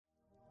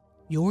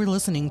You're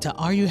listening to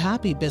Are You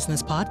Happy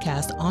Business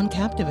Podcast on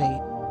Captivate.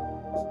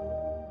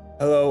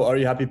 Hello, Are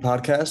You Happy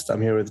Podcast?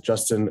 I'm here with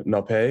Justin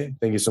Noppe.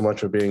 Thank you so much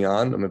for being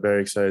on. I'm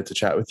very excited to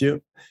chat with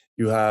you.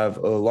 You have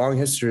a long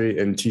history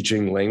in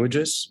teaching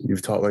languages.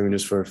 You've taught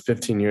languages for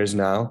 15 years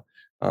now.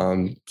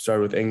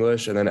 Started with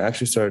English and then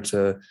actually started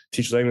to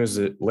teach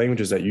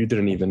languages that you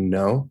didn't even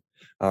know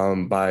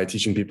by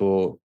teaching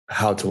people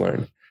how to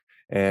learn.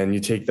 And you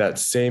take that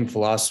same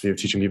philosophy of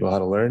teaching people how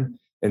to learn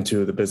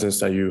into the business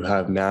that you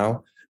have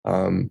now.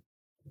 And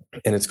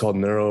it's called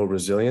Neuro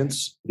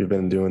Resilience. You've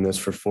been doing this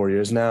for 4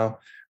 years now,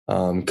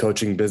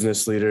 coaching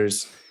business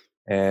leaders.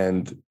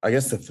 And I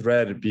guess the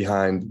thread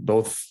behind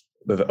both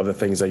of the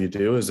things that you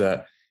do is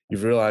that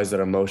you've realized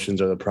that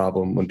emotions are the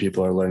problem when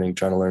people are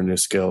trying to learn a new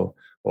skill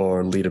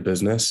or lead a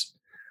business.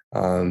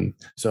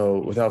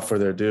 So without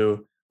further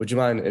ado, would you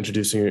mind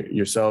introducing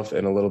yourself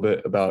and a little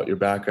bit about your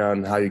background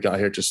and how you got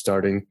here to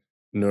starting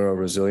Neuro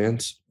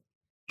Resilience?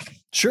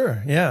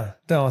 Sure. Yeah.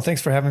 No,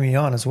 thanks for having me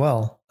on as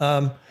well.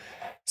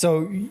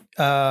 So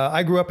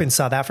I grew up in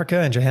South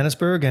Africa in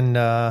Johannesburg, and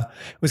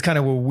it was kind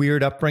of a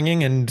weird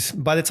upbringing. And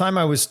by the time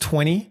I was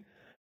 20,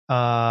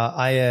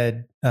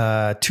 I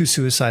had 2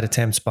 suicide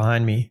attempts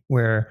behind me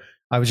where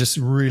I was just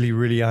really,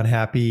 really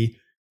unhappy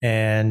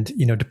and,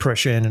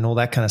 depression and all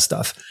that kind of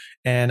stuff.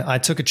 And I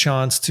took a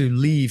chance to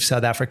leave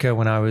South Africa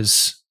when I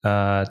was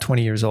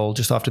 20 years old,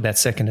 just after that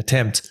second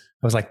attempt.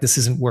 I was like, this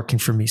isn't working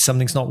for me.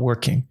 Something's not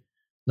working.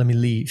 Let me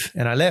leave.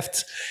 And I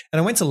left and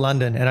I went to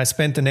London, and I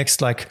spent the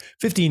next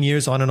 15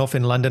 years on and off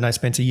in London. I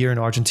spent a year in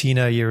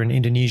Argentina, a year in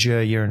Indonesia,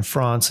 a year in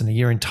France, and a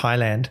year in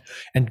Thailand,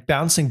 and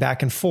bouncing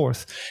back and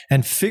forth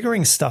and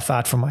figuring stuff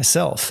out for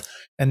myself.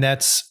 And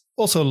that's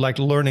also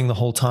learning the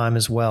whole time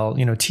as well,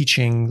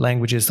 teaching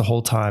languages the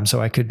whole time.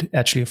 So I could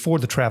actually afford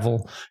the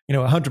travel,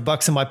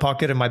 $100 in my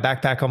pocket and my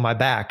backpack on my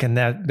back. And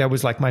that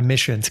was my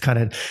mission to kind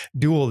of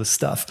do all this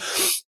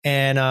stuff.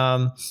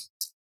 And,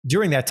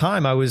 during that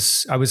time, I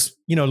was,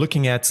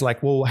 looking at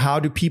how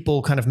do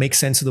people kind of make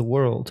sense of the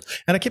world?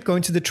 And I kept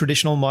going to the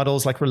traditional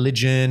models like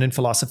religion and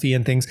philosophy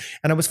and things.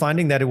 And I was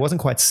finding that it wasn't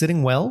quite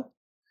sitting well.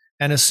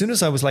 And as soon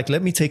as I was like,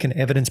 let me take an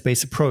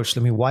evidence-based approach,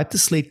 let me wipe the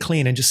slate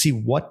clean and just see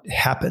what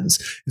happens.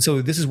 And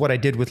so this is what I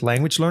did with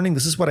language learning.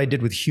 This is what I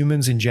did with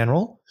humans in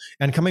general.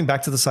 And coming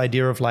back to this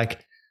idea of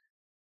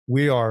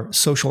we are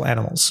social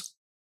animals.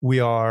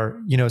 We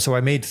are, so I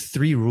made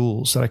 3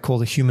 rules that I call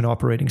the human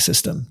operating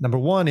system. Number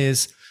 1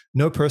 is,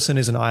 no person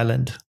is an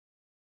island,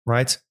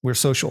 right? We're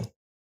social.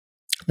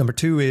 Number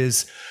 2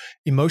 is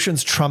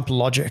emotions trump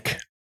logic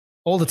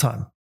all the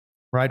time,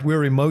 right?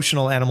 We're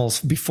emotional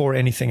animals before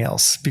anything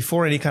else,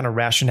 before any kind of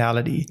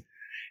rationality.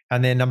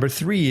 And then number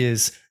 3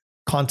 is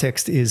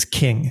context is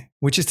king,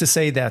 which is to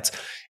say that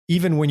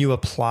even when you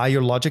apply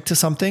your logic to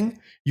something,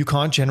 you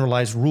can't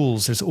generalize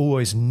rules. There's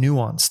always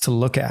nuance to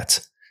look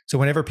at. So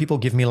whenever people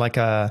give me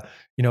a,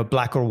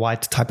 black or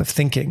white type of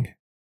thinking,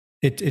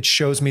 it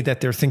shows me that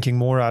they're thinking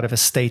more out of a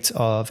state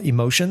of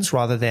emotions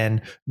rather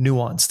than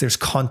nuance. There's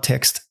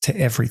context to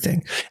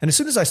everything. And as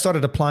soon as I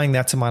started applying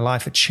that to my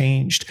life, it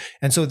changed.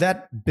 And so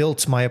that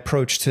built my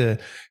approach to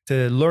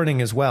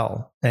learning as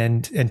well.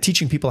 And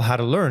teaching people how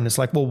to learn. It's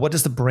well, what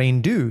does the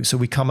brain do? So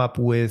we come up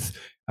with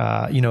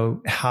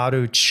how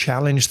to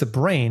challenge the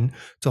brain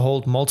to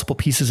hold multiple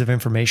pieces of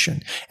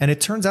information. And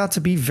it turns out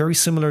to be very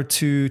similar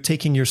to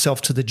taking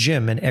yourself to the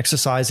gym and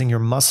exercising your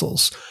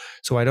muscles.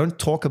 So I don't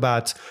talk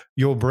about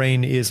your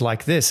brain is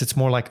like this. It's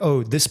more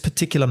this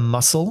particular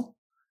muscle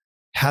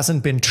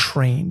hasn't been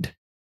trained.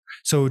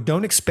 So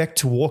don't expect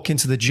to walk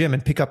into the gym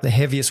and pick up the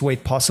heaviest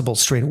weight possible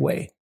straight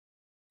away.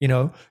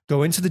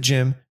 Go into the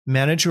gym,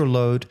 manage your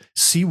load,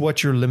 see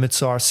what your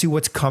limits are, see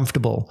what's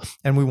comfortable.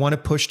 And we want to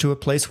push to a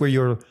place where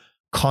you're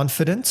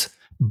confident,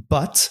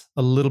 but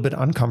a little bit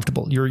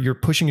uncomfortable. You're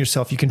pushing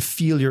yourself. You can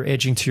feel you're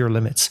edging to your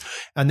limits,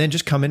 and then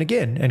just come in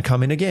again and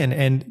come in again.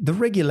 And the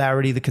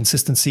regularity, the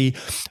consistency,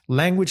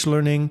 language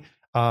learning,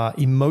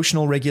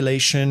 emotional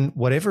regulation,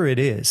 whatever it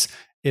is,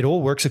 it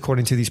all works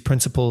according to these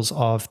principles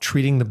of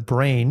treating the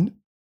brain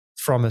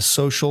from a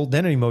social,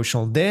 then an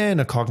emotional, then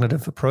a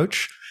cognitive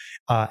approach,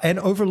 and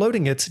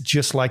overloading it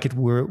just like it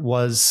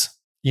was,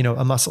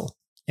 a muscle.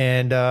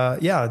 And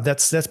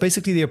that's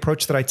basically the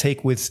approach that I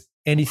take with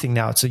anything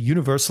now. It's a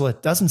universal.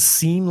 It doesn't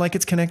seem like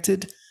it's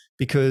connected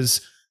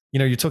because,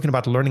 you're talking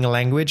about learning a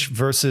language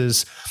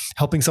versus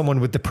helping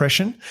someone with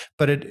depression,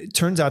 but it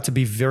turns out to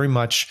be very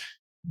much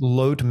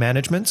load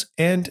management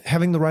and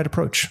having the right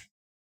approach.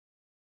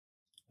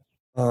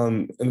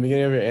 In the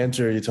beginning of your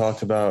answer, you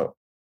talked about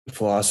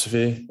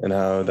philosophy and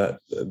how that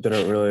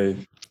didn't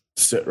really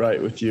sit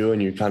right with you,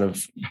 and you kind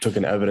of took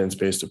an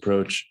evidence-based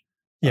approach.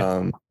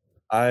 Yeah.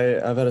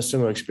 I've had a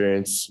similar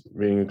experience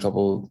reading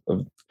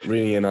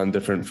in on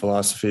different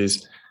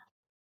philosophies.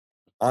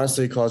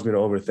 Honestly, it caused me to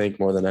overthink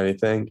more than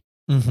anything.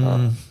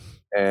 Mm-hmm.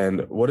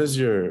 And what is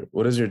your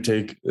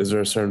take? Is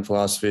there a certain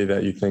philosophy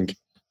that you think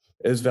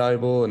is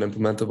valuable and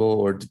implementable,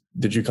 or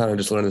did you kind of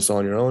just learn this all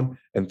on your own?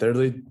 And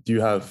thirdly, do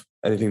you have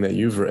anything that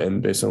you've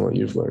written based on what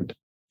you've learned?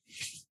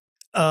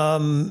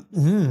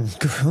 Good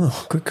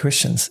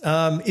questions.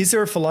 Is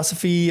there a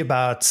philosophy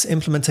about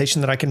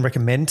implementation that I can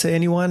recommend to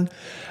anyone?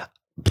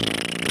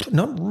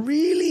 Not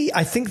really.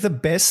 I think the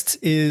best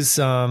is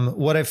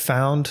what I've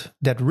found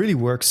that really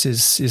works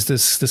is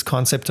this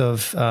concept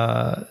of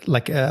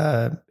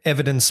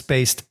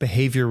evidence-based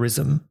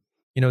behaviorism.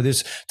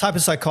 There's type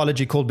of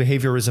psychology called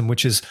behaviorism,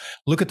 which is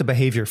look at the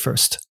behavior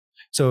first.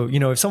 So,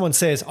 if someone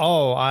says,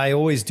 "Oh, I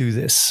always do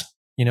this,"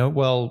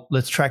 well,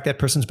 let's track that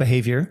person's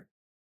behavior.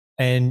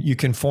 And you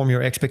can form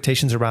your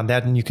expectations around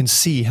that, and you can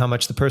see how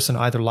much the person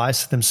either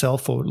lies to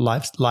themselves or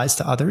lies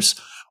to others,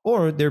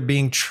 or they're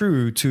being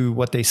true to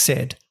what they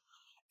said.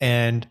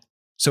 And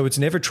so it's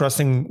never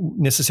trusting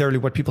necessarily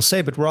what people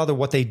say, but rather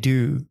what they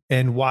do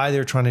and why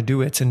they're trying to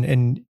do it.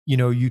 And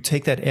you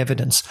take that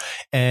evidence,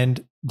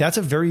 and that's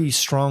a very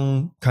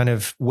strong kind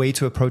of way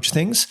to approach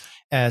things,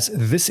 as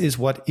this is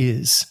what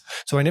is.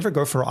 So I never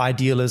go for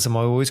idealism.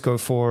 I always go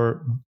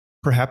for,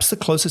 perhaps the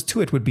closest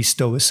to it would be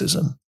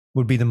stoicism,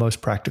 would be the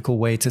most practical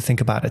way to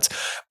think about it.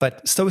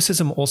 But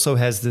stoicism also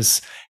has this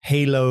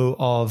halo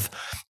of,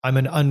 I'm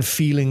an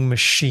unfeeling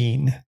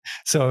machine.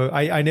 So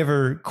I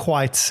never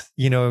quite,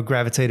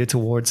 gravitated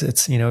towards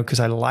it, because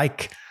I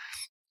like,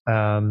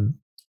 the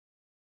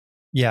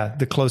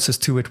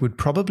closest to it would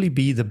probably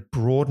be the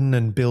broaden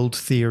and build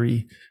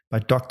theory by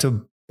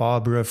Dr.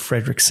 Barbara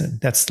Fredrickson.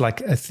 That's like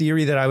a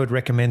theory that I would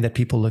recommend that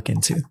people look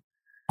into.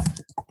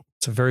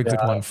 It's a very good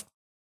one.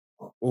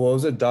 What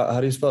was it? How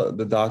do you spell it?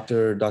 The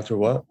doctor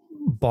what?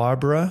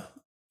 Barbara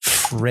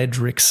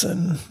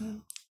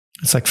Fredrickson.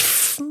 It's like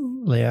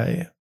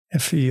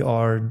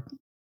F-E-R-D.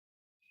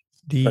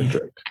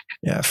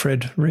 Yeah,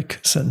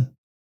 Fredrickson.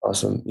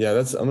 Awesome. Yeah,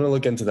 I'm going to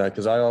look into that,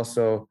 because I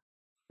also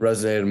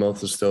resonated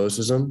most with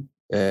Stoicism,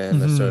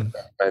 and I started to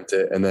implement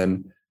it. And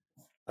then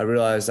I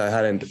realized I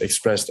hadn't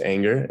expressed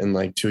anger in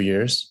like 2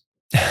 years.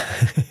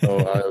 So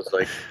I was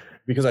like,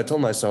 because I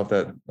told myself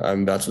that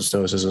that's what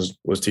Stoicism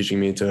was teaching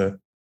me, to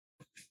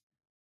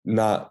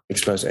not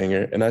express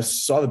anger. And I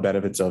saw the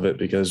benefits of it,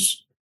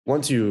 because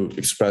once you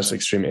express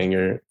extreme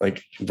anger,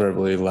 like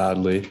verbally,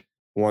 loudly,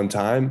 one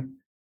time,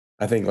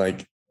 I think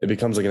like it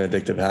becomes like an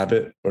addictive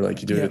habit, or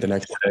like you do it the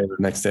next day, the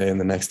next day, and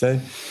the next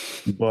day.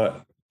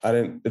 But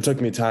it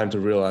took me time to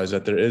realize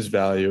that there is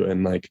value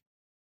in like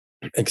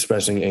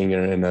expressing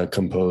anger in a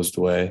composed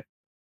way,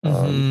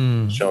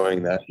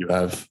 showing that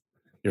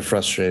you're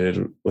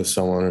frustrated with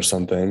someone or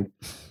something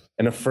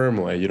in a firm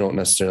way. You don't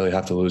necessarily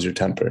have to lose your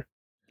temper.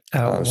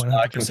 So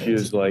I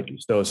confused like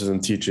Stoicism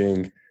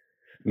teaching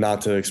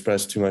not to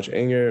express too much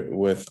anger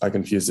I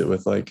confused it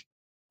with like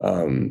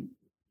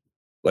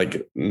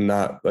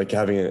not like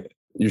having it.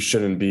 You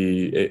shouldn't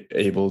be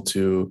able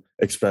to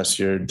express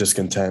your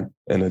discontent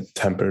in a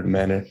tempered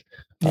manner.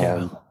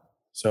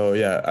 So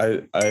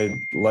I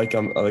like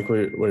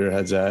where your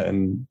head's at,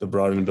 and the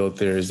broaden and build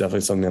theory is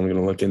definitely something I'm going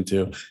to look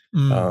into.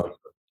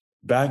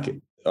 Back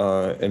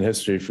in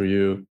history for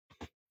you,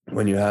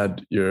 when you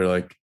had your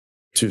like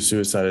 2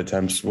 suicide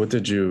attempts, what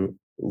did you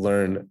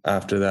learn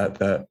after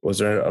that? Was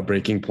there a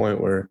breaking point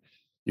where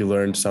you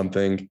learned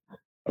something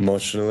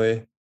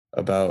emotionally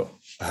about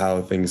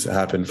how things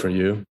happen for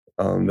you?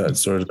 That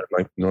sort of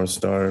like North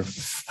Star,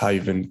 how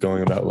you've been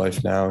going about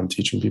life now and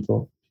teaching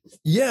people.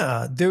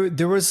 Yeah,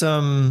 there was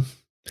the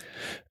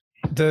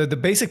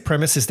basic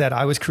premise is that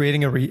I was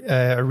creating a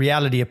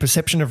reality, a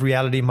perception of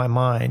reality in my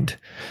mind,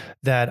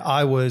 that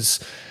I was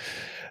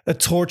a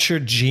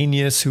tortured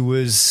genius who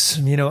was,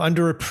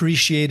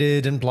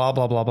 underappreciated and blah,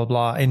 blah, blah, blah,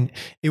 blah. And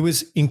it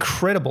was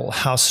incredible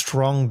how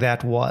strong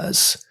that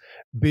was.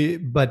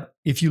 But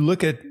if you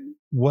look at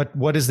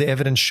what does the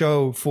evidence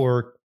show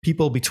for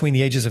people between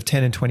the ages of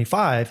 10 and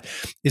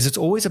 25, is it's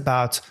always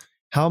about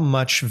how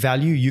much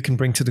value you can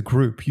bring to the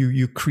group.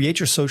 You create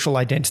your social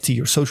identity,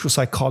 your social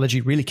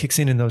psychology really kicks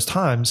in those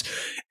times.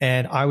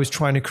 And I was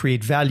trying to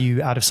create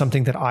value out of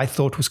something that I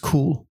thought was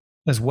cool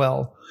as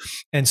well.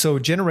 And so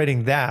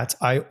generating that,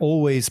 I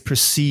always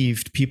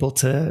perceived people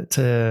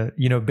to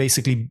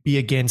basically be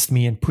against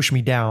me and push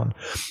me down.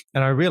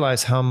 And I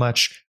realized how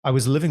much I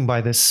was living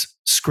by this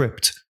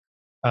script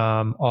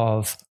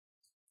of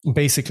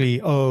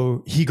basically,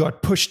 he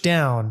got pushed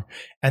down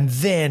and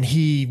then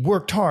he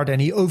worked hard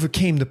and he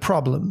overcame the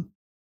problem.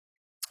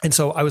 And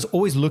so I was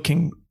always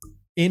looking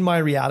in my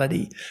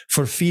reality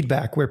for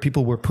feedback where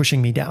people were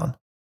pushing me down.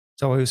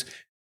 So I was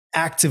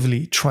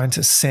actively trying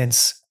to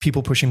sense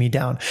people pushing me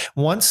down.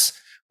 Once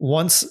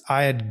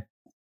I had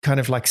kind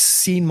of like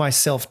seen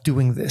myself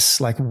doing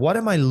this, like, what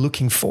am I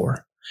looking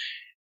for?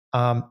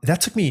 That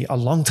took me a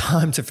long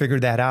time to figure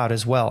that out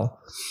as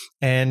well.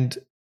 And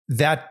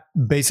that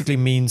basically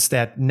means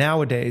that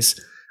nowadays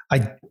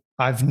I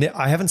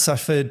haven't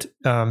suffered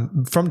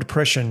from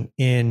depression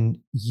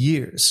in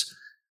years,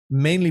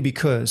 mainly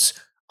because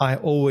I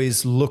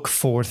always look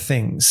for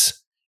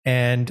things.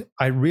 And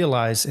I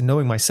realize, in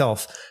knowing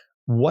myself,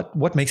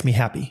 what makes me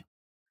happy?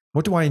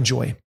 What do I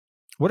enjoy?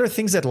 What are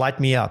things that light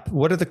me up?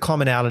 What are the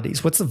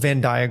commonalities? What's the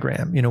Venn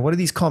diagram? What are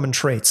these common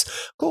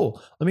traits?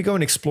 Cool. Let me go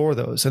and explore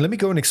those. And let me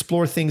go and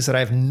explore things that I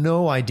have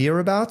no idea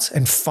about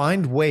and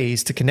find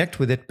ways to connect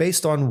with it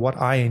based on what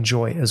I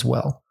enjoy as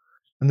well.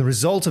 And the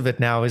result of it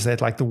now is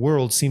that like the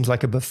world seems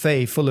like a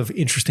buffet full of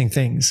interesting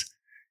things.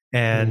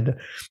 And,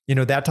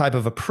 that type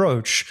of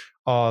approach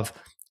of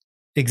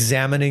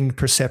examining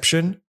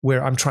perception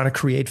where I'm trying to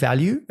create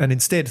value and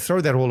instead throw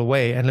that all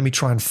away and let me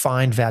try and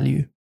find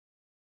value.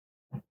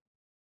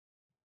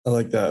 I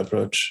like that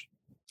approach.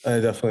 I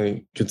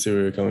definitely can see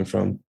where you're coming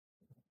from.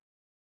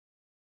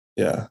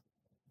 Yeah,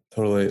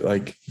 totally.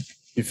 Like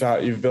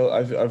you've built,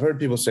 I've heard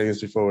people saying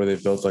this before where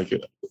they've built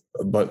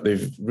but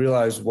they've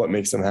realized what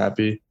makes them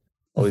happy,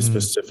 all these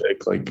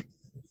specific like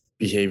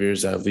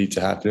behaviors that lead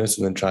to happiness,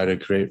 and then try to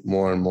create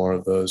more and more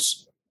of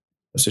those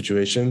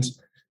situations.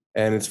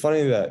 And it's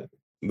funny that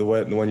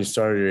when you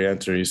started your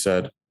answer, you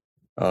said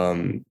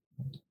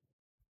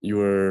you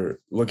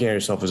were looking at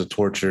yourself as a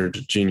tortured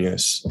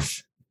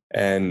genius.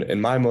 And in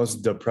my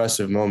most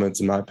depressive moments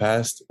in my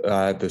past,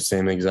 I had the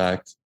same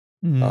exact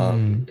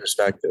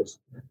perspective.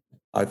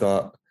 I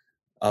thought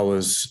I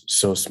was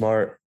so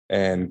smart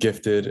and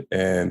gifted,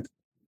 and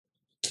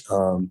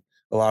a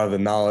lot of the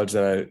knowledge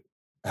that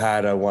I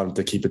had, I wanted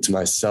to keep it to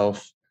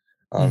myself.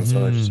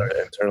 So I just started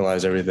to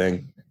internalize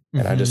everything.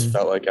 And I just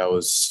felt like I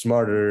was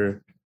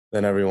smarter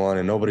than everyone,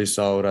 and nobody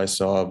saw what I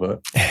saw.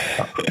 But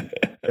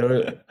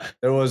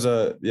there was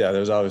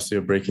obviously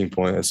a breaking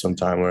point at some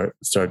time where it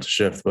started to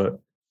shift. But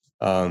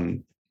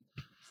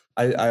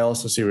I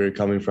also see where you're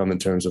coming from in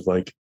terms of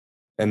like,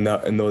 in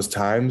those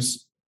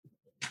times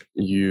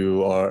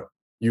you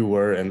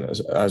were, and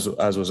as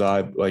was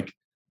I, like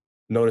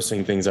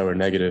noticing things that were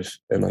negative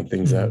and like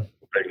things that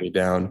bring me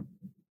down.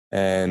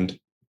 And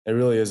it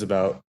really is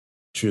about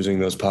choosing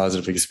those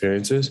positive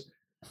experiences.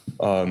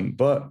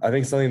 But I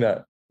think something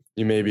that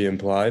you maybe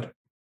implied,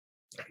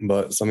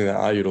 but something that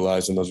I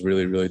utilized in those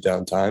really, really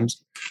down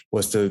times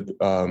was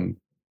to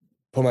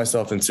put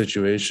myself in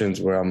situations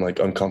where I'm like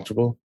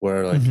uncomfortable,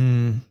 where like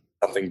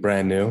something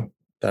brand new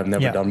that I've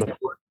never done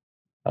before.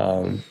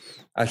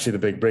 Actually, the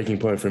big breaking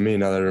point for me,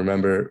 now that I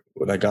remember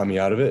what that got me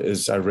out of it,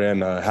 is I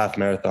ran a half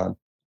marathon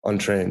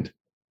untrained.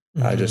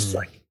 I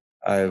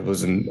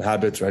was in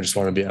habits where I just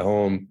want to be at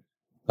home,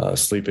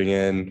 sleeping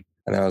in.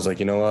 And I was like,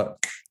 you know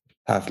what?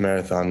 Half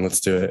marathon,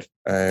 let's do it.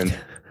 And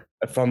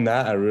from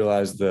that, I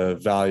realized the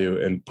value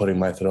in putting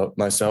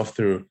myself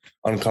through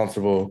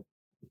uncomfortable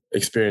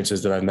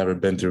experiences that I've never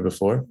been through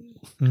before,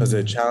 because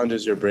it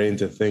challenges your brain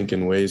to think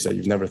in ways that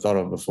you've never thought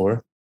of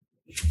before.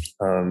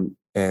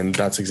 And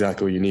that's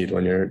exactly what you need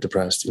when you're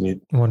depressed. You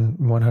need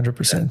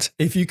 100%.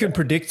 If you can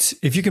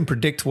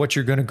predict what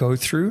you're going to go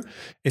through,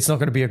 it's not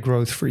going to be a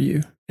growth for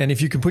you. And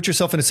if you can put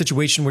yourself in a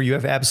situation where you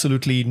have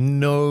absolutely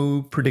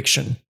no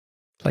prediction,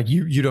 like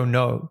you don't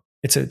know,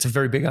 it's a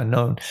very big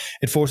unknown.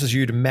 It forces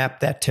you to map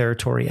that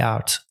territory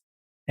out,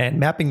 and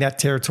mapping that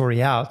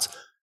territory out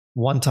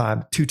 1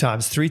 time, 2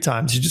 times, 3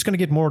 times, you're just going to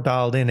get more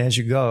dialed in as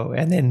you go.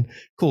 And then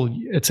cool,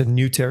 it's a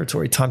new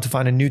territory, time to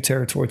find a new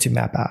territory to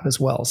map out as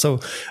well. So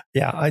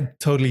yeah, I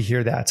totally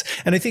hear that.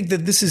 And I think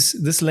that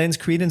this lends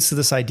credence to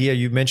this idea.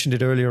 You mentioned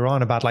it earlier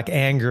on about like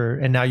anger,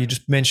 and now you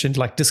just mentioned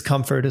like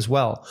discomfort as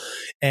well.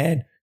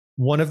 And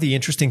one of the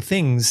interesting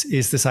things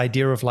is this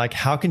idea of like,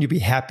 how can you be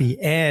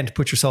happy and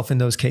put yourself in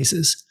those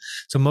cases?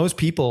 So most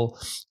people,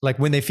 like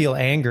when they feel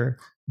anger,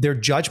 their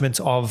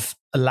judgments of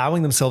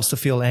allowing themselves to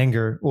feel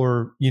anger,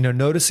 or,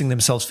 noticing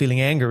themselves feeling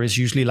anger, is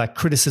usually like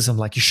criticism,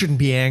 like you shouldn't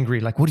be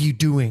angry. Like, what are you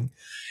doing?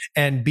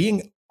 And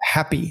being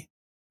happy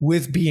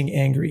with being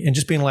angry and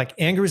just being like,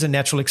 anger is a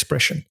natural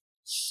expression.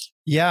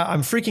 Yeah,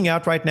 I'm freaking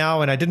out right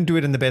now and I didn't do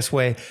it in the best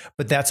way,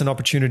 but that's an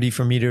opportunity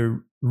for me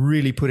to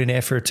really put in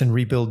effort and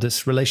rebuild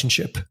this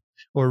relationship,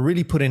 or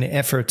really put in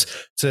effort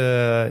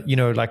to,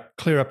 like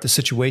clear up the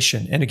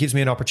situation. And it gives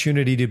me an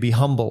opportunity to be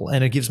humble,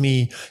 and it gives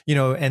me,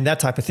 and that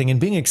type of thing,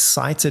 and being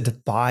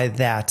excited by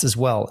that as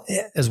well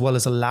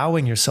as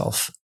allowing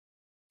yourself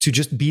to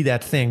just be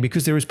that thing,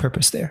 because there is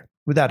purpose there,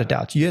 without a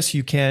doubt. Yes,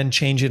 you can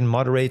change it and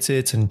moderate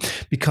it and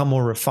become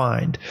more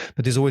refined,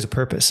 but there's always a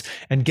purpose.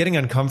 And getting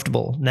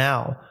uncomfortable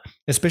now,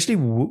 especially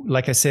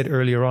like I said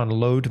earlier on,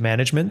 load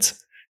management,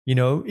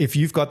 if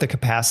you've got the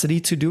capacity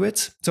to do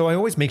it. So I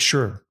always make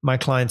sure my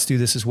clients do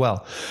this as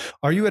well.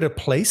 Are you at a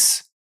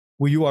place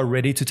where you are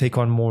ready to take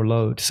on more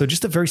load? So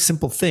just a very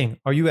simple thing.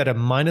 Are you at a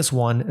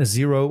 -1, a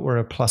 0, or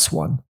a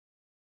 +1?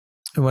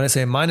 And when I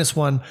say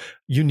 -1,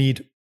 you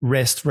need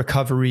rest,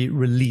 recovery,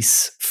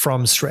 release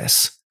from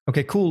stress.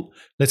 Okay, cool.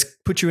 Let's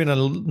put you in a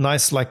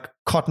nice like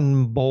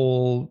cotton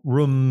bowl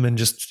room and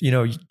just,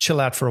 chill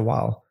out for a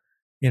while.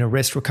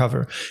 Rest,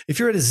 recover. If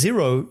you're at a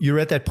 0, you're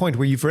at that point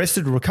where you've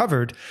rested and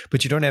recovered,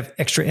 but you don't have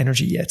extra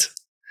energy yet.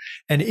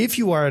 And if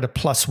you are at a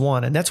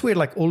 +1, and that's where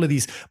like all of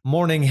these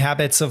morning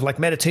habits of like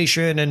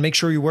meditation and make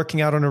sure you're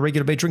working out on a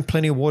regular basis, drink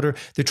plenty of water,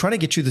 they're trying to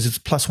get you this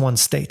 +1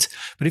 state.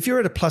 But if you're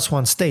at a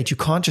 +1 state, you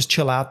can't just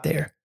chill out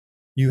there.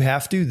 You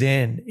have to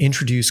then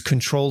introduce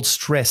controlled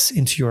stress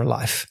into your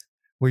life,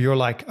 where you're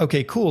like,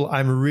 okay, cool.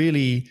 I'm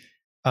really,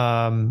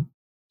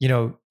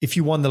 if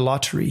you won the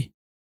lottery,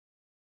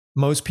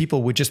 most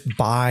people would just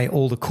buy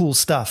all the cool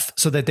stuff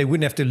so that they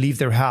wouldn't have to leave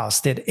their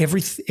house, that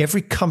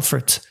every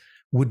comfort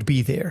would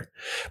be there.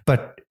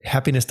 But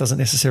happiness doesn't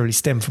necessarily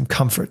stem from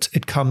comfort.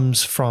 It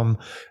comes from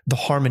the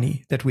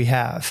harmony that we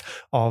have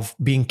of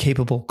being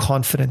capable,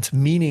 confident,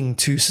 meaning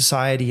to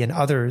society and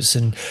others.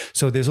 And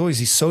so there's always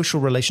these social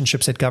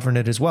relationships that govern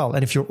it as well.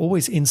 And if you're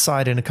always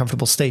inside in a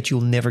comfortable state,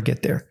 you'll never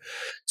get there.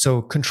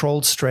 So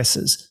controlled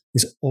stresses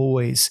is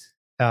always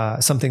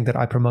something that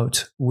I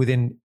promote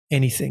within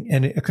anything.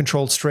 And a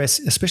controlled stress,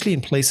 especially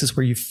in places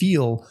where you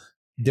feel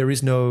there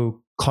is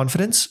no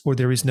confidence or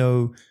there is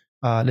no,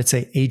 let's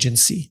say,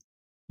 agency.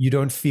 You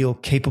don't feel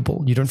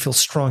capable. You don't feel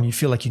strong. You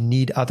feel like you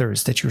need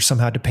others, that you're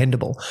somehow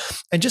dependable.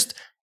 And just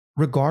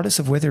regardless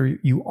of whether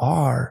you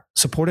are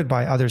supported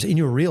by others in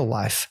your real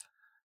life,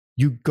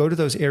 you go to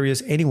those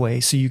areas anyway,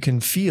 so you can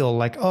feel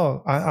like,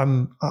 oh,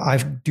 I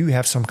do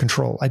have some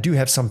control. I do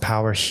have some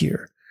power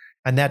here.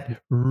 And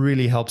that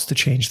really helps to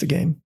change the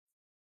game.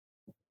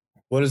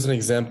 What is an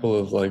example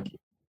of, like,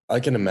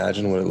 I can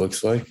imagine what it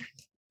looks like,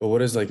 but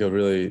what is like a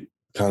really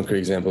concrete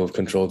example of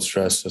controlled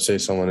stress? So say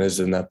someone is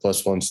in that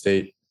 +1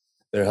 state,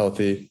 they're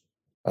healthy.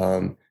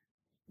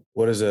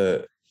 What is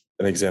an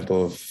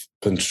example of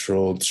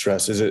controlled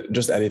stress? Is it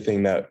just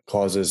anything that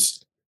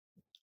causes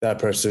that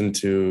person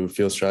to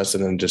feel stressed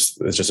and then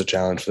it's just a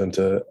challenge for them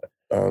to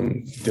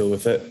deal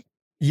with it?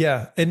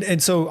 Yeah.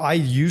 And so I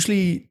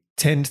usually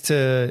tend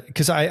to,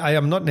 because I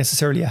am not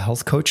necessarily a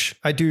health coach.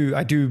 I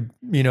do,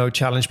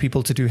 challenge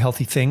people to do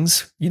healthy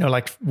things,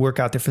 like work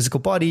out their physical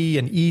body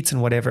and eat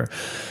and whatever.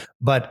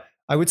 But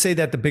I would say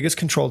that the biggest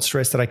controlled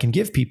stress that I can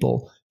give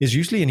people is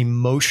usually an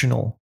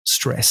emotional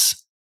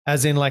stress.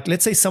 As in, like,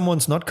 let's say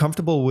someone's not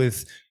comfortable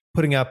with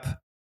putting up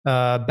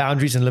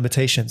boundaries and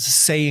limitations,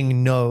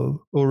 saying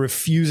no or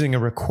refusing a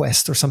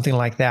request or something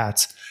like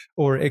that,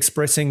 or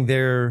expressing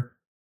their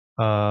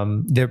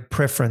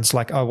preference,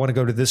 like, I want to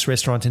go to this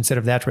restaurant instead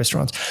of that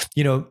restaurant.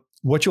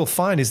 What you'll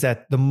find is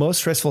that the most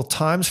stressful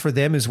times for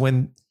them is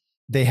when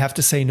they have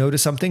to say no to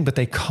something, but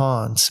they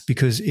can't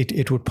because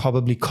it would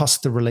probably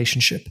cost the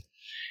relationship.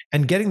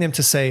 And getting them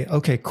to say,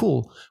 okay,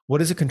 cool,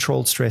 what is a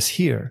controlled stress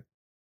here?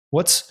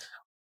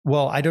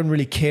 I don't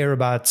really care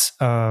about,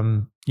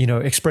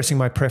 expressing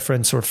my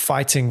preference or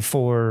fighting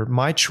for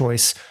my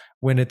choice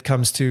when it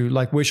comes to,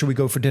 like, where should we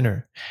go for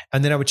dinner?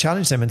 And then I would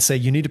challenge them and say,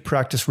 you need to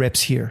practice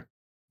reps here.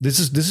 This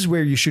is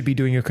where you should be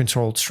doing your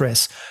controlled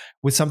stress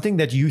with something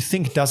that you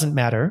think doesn't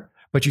matter,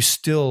 but you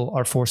still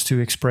are forced to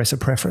express a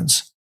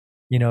preference,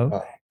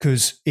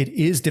 because it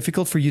is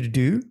difficult for you to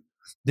do.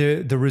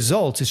 The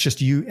result is just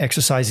you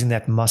exercising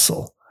that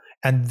muscle.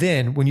 And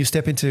then when you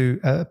step into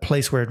a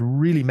place where it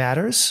really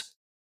matters,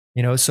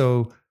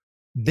 so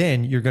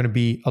then you're going to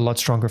be a lot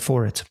stronger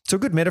for it. So a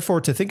good metaphor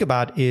to think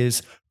about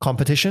is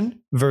competition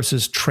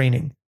versus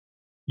training.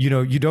 You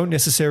don't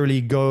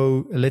necessarily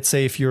go, let's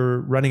say if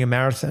you're running a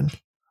marathon,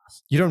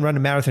 you don't run a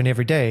marathon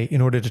every day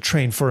in order to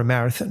train for a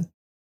marathon.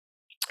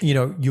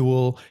 You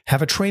will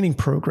have a training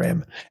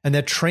program, and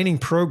that training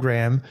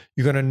program,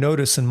 you're going to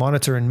notice and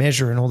monitor and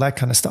measure and all that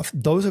kind of stuff.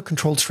 Those are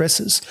controlled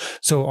stresses.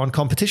 So on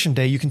competition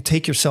day, you can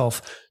take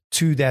yourself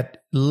to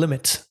that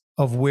limit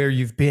of where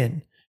you've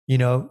been,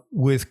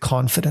 with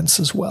confidence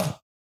as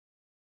well.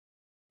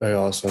 Very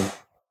awesome.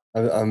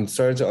 I'm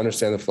starting to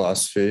understand the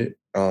philosophy.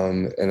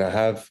 And I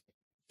have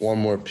one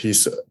more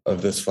piece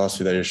of this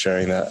philosophy that you're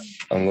sharing that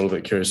I'm a little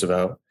bit curious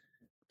about,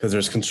 because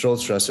there's controlled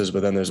stresses,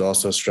 but then there's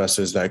also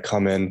stresses that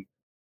come in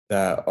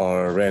that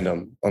are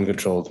random,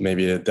 uncontrolled,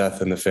 maybe a death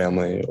in the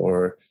family,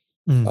 or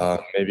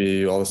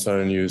maybe all of a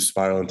sudden you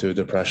spiral into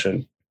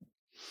depression.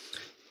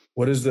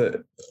 What is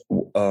the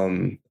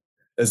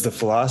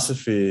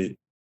philosophy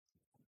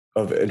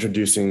of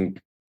introducing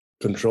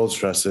controlled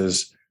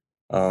stresses?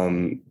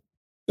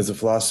 Is a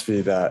philosophy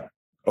that,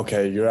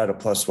 okay, you're at a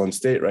 +1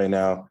 state right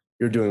now,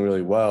 you're doing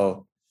really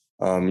well,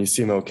 you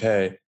seem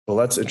okay, but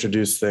let's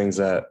introduce some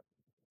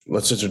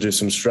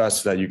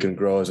stress so that you can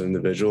grow as an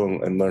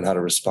individual and learn how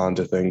to respond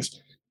to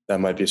things that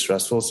might be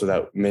stressful, so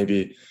that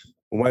maybe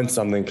when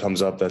something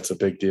comes up that's a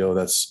big deal,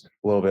 that's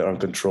a little bit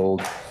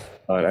uncontrolled,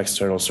 an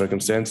external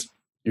circumstance,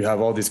 you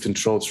have all these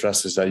controlled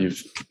stresses that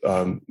you've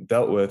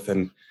dealt with,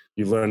 and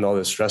you've learned all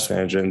this stress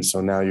management.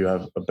 So now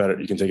you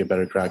can take a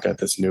better crack at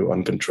this new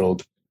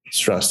uncontrolled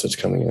stress that's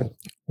coming in.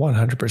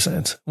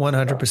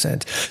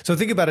 100%. So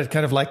think about it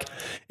kind of like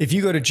if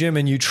you go to gym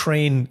and you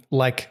train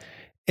like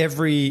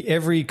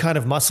every kind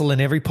of muscle in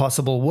every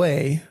possible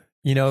way,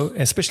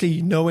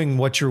 especially knowing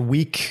what you're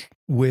weak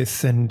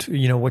with and,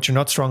 what you're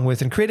not strong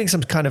with, and creating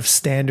some kind of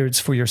standards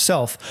for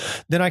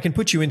yourself, then I can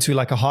put you into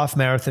like a half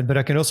marathon, but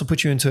I can also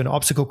put you into an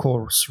obstacle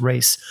course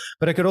race,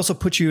 but I could also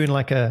put you in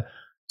like a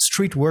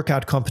street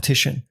workout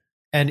competition.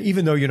 And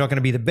even though you're not going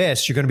to be the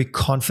best, you're going to be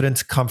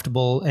confident,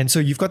 comfortable. And so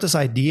you've got this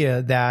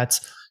idea that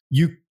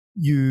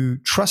you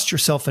trust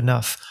yourself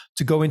enough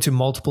to go into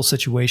multiple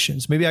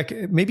situations.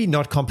 Maybe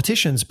not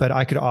competitions, but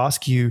I could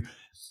ask you,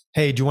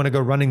 hey, do you want to go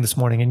running this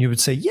morning? And you would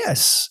say,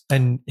 yes.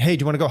 And hey,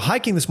 do you want to go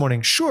hiking this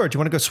morning? Sure. Do you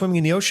want to go swimming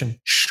in the ocean?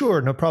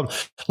 Sure. No problem.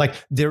 Like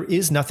there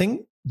is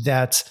nothing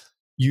that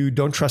you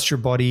don't trust your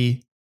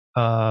body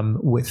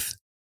with.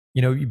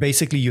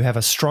 You have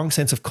a strong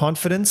sense of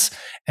confidence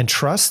and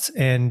trust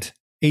and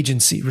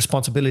agency,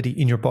 responsibility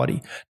in your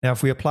body. Now,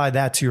 if we apply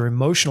that to your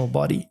emotional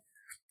body,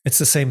 it's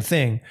the same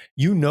thing.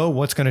 You know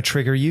what's going to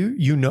trigger you.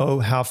 You know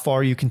how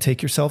far you can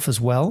take yourself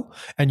as well.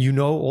 And you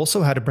know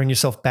also how to bring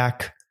yourself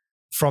back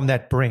from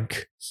that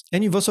brink.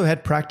 And you've also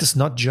had practice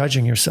not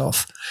judging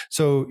yourself.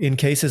 So in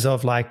cases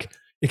of like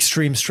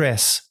extreme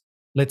stress,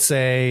 let's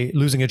say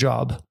losing a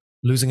job,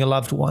 losing a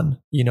loved one,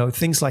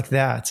 things like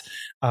that.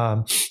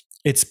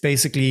 It's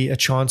basically a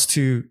chance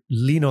to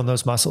lean on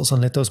those muscles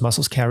and let those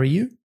muscles carry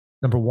you,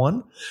 number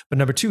one. But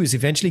number two is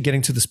eventually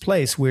getting to this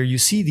place where you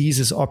see these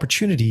as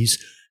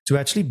opportunities to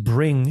actually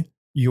bring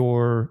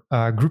your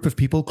group of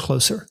people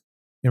closer.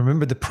 And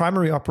remember, the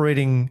primary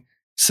operating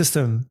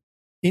system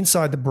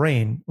inside the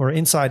brain, or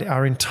inside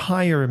our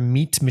entire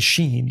meat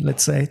machine,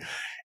 let's say,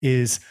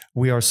 is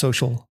we are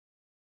social.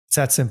 It's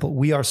that simple.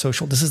 We are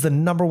social. This is the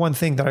number one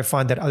thing that I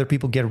find that other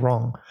people get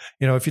wrong.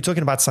 If you're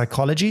talking about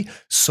psychology,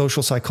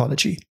 social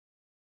psychology,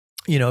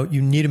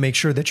 you need to make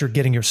sure that you're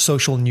getting your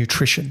social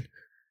nutrition.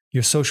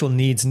 Your social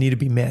needs need to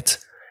be met,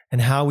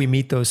 and how we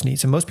meet those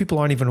needs. And most people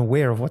aren't even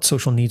aware of what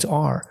social needs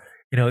are.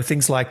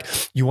 Things like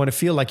you want to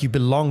feel like you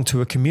belong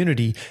to a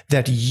community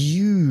that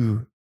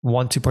you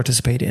want to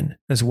participate in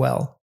as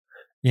well.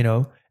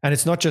 And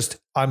it's not just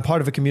I'm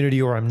part of a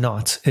community or I'm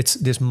not.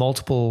 There's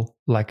multiple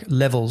like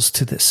levels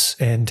to this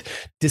and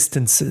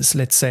distances,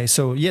 let's say.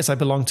 So yes, I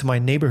belong to my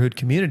neighborhood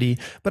community,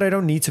 but I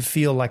don't need to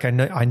feel like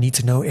I need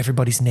to know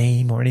everybody's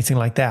name or anything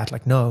like that.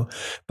 Like, no.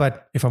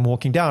 But if I'm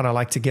walking down, I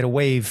like to get a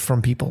wave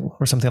from people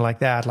or something like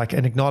that, like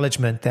an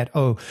acknowledgement that,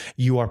 oh,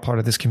 you are part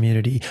of this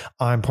community.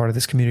 I'm part of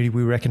this community.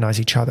 We recognize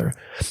each other.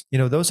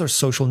 Those are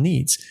social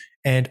needs.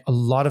 And a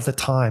lot of the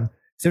time,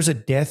 if there's a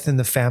death in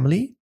the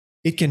family,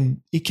 it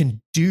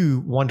can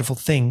do wonderful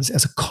things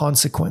as a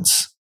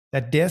consequence.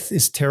 That death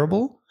is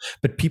terrible,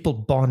 but people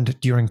bond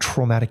during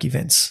traumatic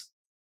events,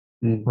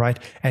 right?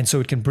 And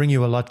so it can bring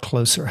you a lot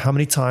closer. How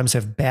many times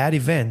have bad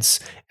events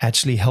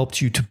actually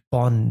helped you to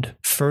bond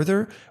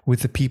further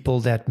with the people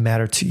that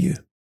matter to you?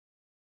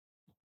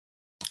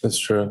 That's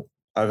true.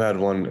 I've had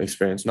one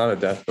experience, not a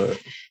death, but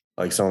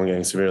like someone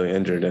getting severely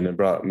injured, and it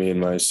brought me and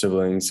my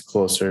siblings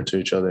closer to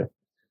each other.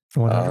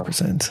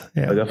 100%.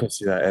 Yeah, I definitely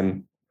see that.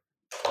 And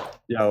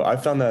I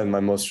found that in my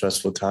most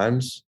stressful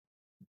times,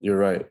 you're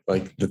right.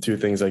 Like the two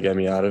things that get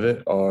me out of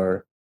it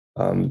are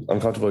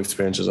uncomfortable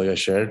experiences like I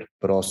shared,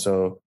 but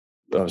also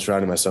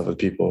surrounding myself with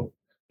people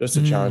just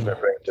to challenge my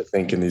brain to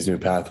think in these new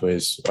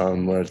pathways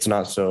where it's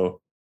not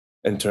so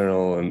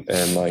internal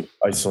and like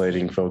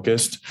isolating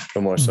focused,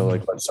 but more so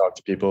like, let's talk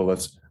to people.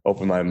 Let's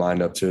open my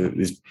mind up to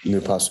these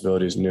new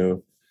possibilities,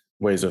 new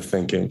ways of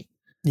thinking.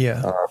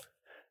 Yeah.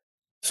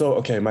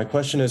 Okay. My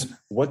question is,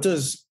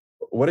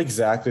 what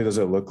exactly does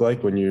it look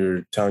like when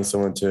you're telling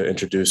someone to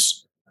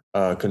introduce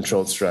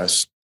controlled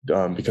stress?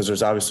 Because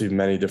there's obviously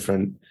many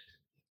different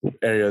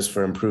areas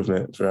for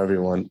improvement for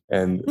everyone,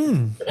 and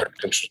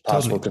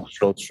possible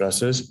controlled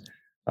stresses.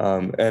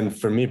 And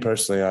for me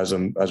personally, as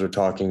we're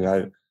talking,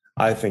 I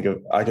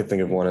could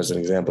think of one as an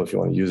example. If you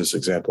want to use this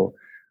example,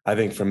 I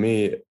think for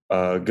me,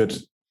 good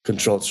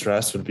controlled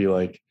stress would be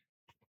like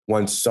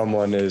when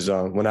someone is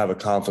when I have a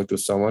conflict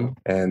with someone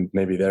and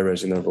maybe they're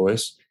raising their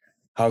voice,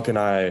 how can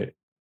I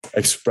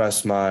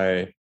express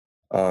my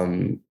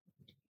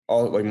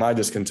my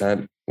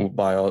discontent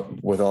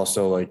with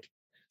also like,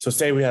 so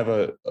say we have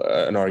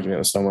an argument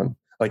with someone,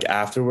 like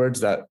afterwards,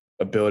 that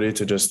ability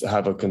to just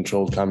have a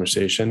controlled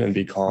conversation and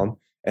be calm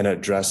and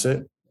address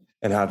it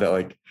and have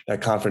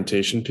that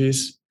confrontation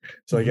piece.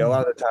 So like a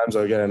lot of the times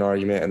I'll get an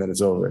argument and then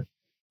it's over,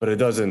 but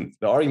the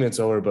argument's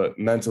over, but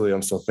mentally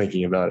I'm still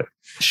thinking about it.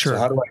 Sure. So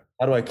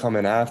how do I come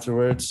in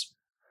afterwards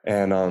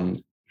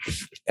and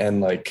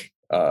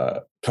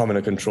come in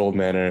a controlled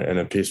manner and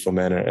a peaceful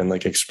manner and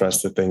like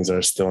express the things that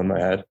are still in my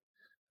head?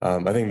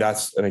 I think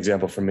that's an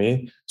example for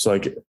me. So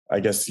like,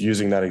 I guess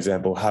using that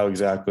example, how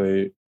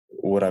exactly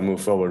would I move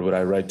forward? Would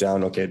I write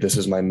down, okay, this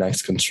is my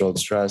next controlled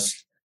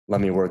stress.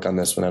 Let me work on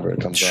this whenever it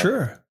comes up.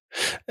 Sure.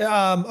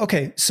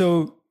 Okay.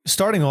 So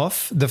starting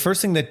off, the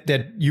first thing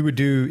that you would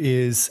do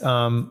is,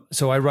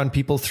 so I run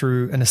people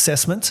through an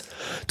assessment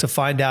to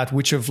find out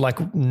which of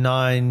like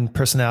 9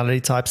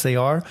 personality types they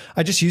are.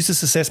 I just use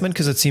this assessment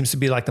because it seems to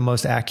be like the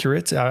most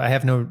accurate. I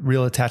have no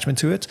real attachment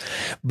to it.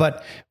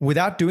 But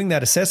without doing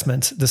that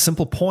assessment, the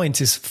simple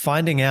point is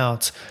finding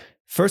out,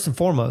 first and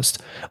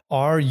foremost,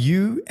 are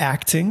you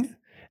acting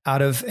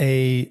out of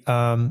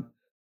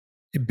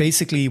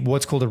basically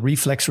what's called a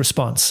reflex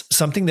response,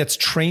 something that's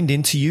trained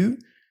into you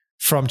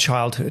from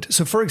childhood.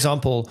 So for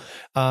example,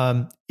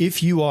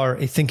 if you are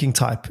a thinking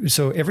type,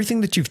 so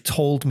everything that you've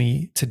told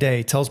me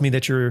today tells me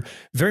that you're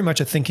very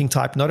much a thinking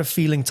type, not a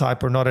feeling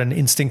type or not an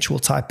instinctual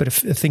type, but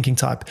a thinking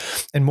type.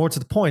 And more to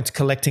the point,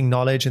 collecting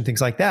knowledge and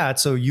things like that.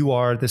 So you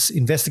are this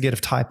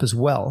investigative type as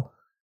well,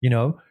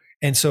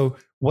 And so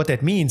what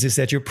that means is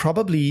that you're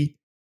probably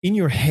in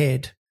your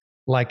head,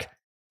 like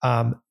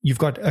you've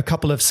got a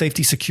couple of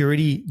safety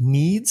security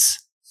needs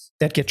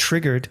that get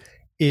triggered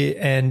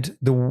And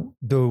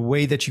the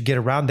way that you get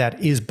around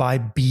that is by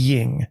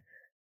being,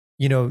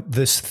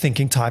 this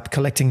thinking type,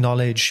 collecting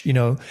knowledge,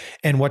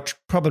 and what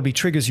probably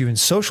triggers you in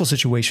social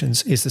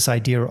situations is this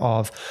idea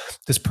of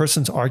this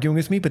person's arguing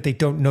with me, but they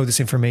don't know this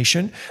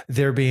information.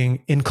 They're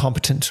being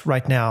incompetent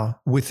right now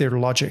with their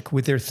logic,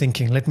 with their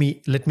thinking. Let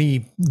me,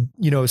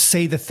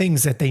 say the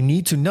things that they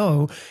need to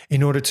know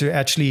in order to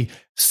actually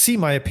see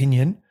my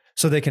opinion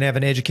so they can have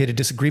an educated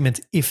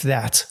disagreement, if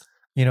that,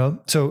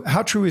 So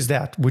how true is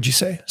that, would you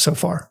say, so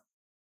far?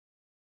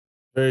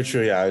 Very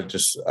true. Yeah. I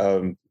just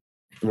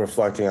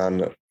reflecting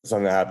on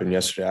something that happened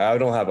yesterday. I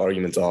don't have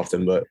arguments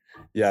often, but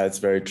yeah, it's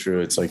very true.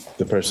 It's like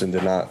the person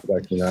did not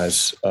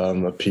recognize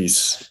a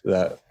piece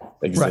that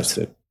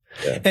existed. Right.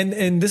 Yeah.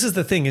 And this is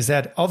the thing, is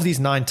that of these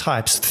 9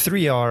 types,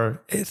 3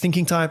 are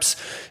thinking types,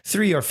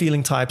 3 are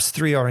feeling types,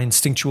 3 are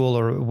instinctual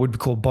or what we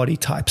call body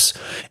types.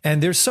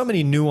 And there's so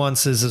many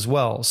nuances as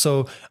well.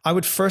 So I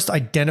would first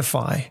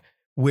identify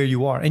where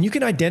you are. And you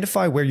can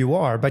identify where you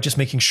are by just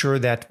making sure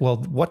that, well,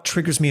 what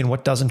triggers me and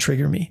what doesn't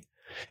trigger me.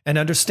 And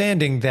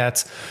understanding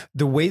that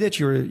the way that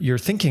you're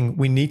thinking,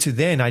 we need to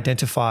then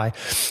identify,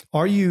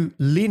 are you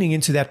leaning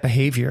into that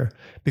behavior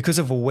because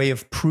of a way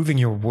of proving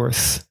your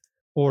worth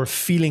or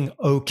feeling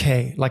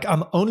okay? Like,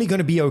 I'm only going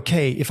to be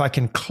okay if I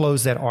can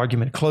close that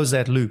argument, close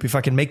that loop, if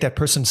I can make that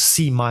person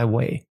see my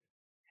way.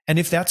 And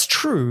if that's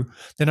true,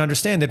 then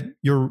understand that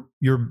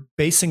you're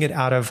basing it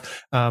out of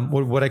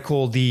what I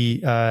call the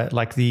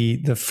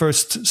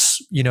first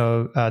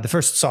the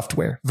first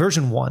software,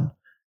 version 1,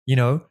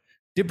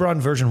 Dibron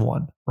version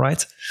 1,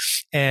 right?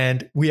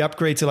 And we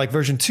upgrade to like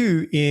version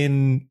 2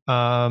 in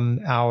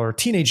our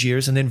teenage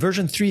years. And then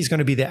version 3 is going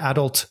to be the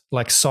adult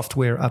like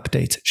software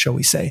update, shall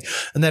we say.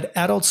 And that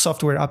adult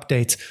software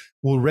update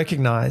will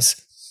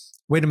recognize,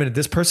 wait a minute,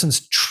 this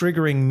person's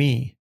triggering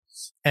me.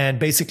 And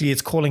basically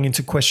it's calling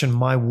into question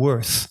my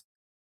worth.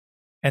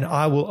 And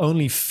I will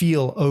only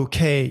feel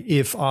okay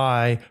if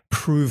I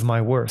prove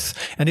my worth.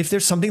 And if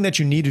there's something that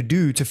you need to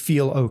do to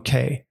feel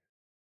okay,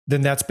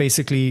 then that's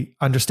basically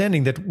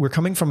understanding that we're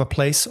coming from a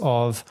place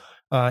of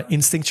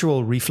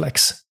instinctual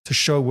reflex to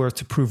show worth,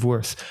 to prove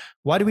worth.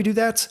 Why do we do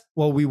that?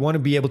 Well, we want to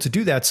be able to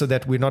do that so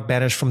that we're not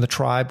banished from the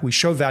tribe. We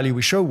show value,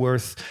 we show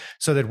worth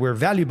so that we're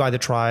valued by the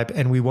tribe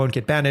and we won't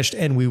get banished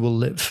and we will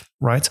live,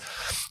 right?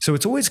 So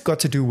it's always got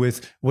to do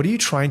with, what are you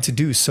trying to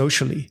do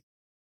socially,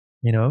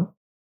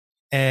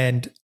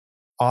 And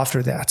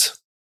after that,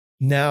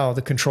 now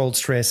the controlled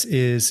stress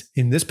is,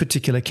 in this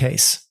particular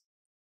case,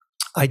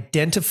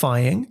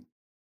 identifying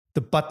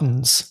the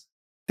buttons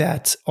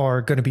that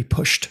are going to be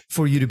pushed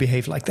for you to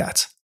behave like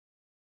that,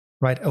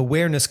 right?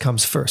 Awareness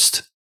comes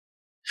first.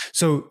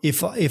 So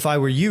if I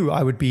were you,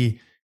 I would be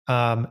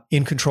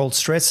in controlled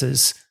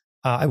stresses.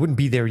 I wouldn't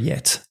be there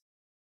yet.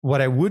 What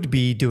I would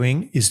be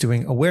doing is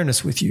doing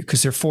awareness with you,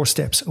 because there are 4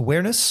 steps: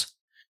 awareness,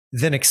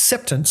 then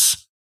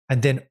acceptance,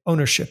 and then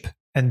ownership,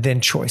 and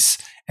then choice.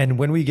 And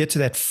when we get to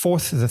that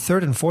the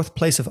third and fourth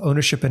place of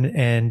ownership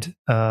and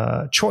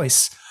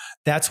choice,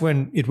 that's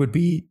when it would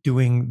be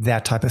doing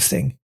that type of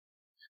thing.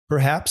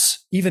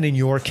 Perhaps even in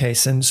your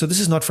case, and so this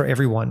is not for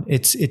everyone.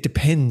 It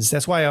depends.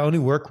 That's why I only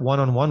work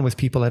one-on-one with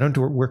people. I don't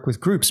work with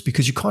groups,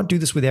 because you can't do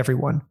this with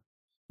everyone.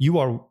 You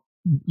are,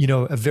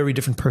 a very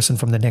different person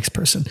from the next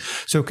person.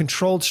 So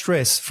controlled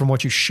stress, from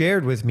what you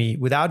shared with me,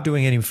 without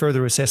doing any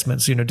further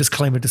assessments,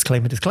 disclaimer,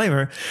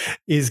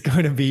 is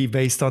going to be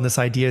based on this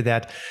idea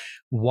that,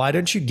 why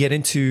don't you get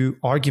into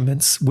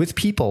arguments with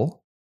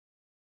people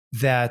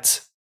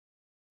that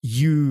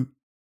you,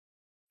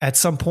 at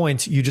some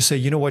point, you just say,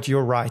 you know what,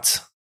 you're right.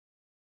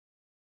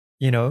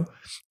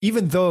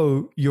 Even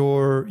though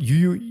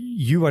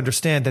you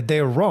understand that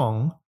they're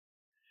wrong,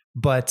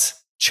 but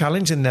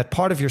challenging that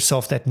part of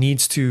yourself that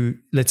needs to,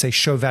 let's say,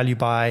 show value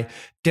by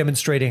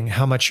demonstrating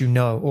how much you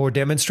know, or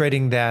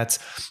demonstrating that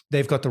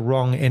they've got the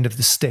wrong end of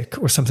the stick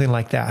or something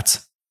like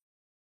that,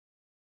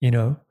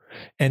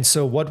 And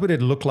so what would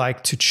it look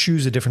like to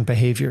choose a different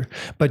behavior?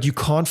 But you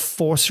can't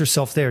force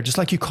yourself there. Just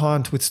like you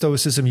can't with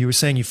Stoicism, you were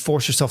saying you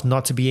force yourself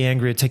not to be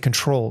angry or take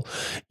control.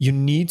 You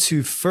need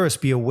to first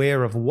be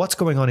aware of what's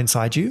going on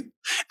inside you.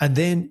 And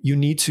then you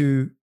need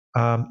to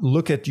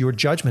look at your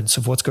judgments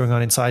of what's going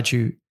on inside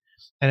you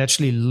and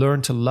actually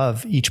learn to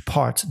love each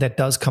part that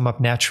does come up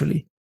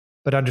naturally.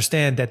 But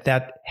understand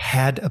that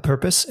had a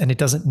purpose, and it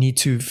doesn't need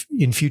to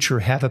in future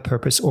have a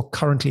purpose or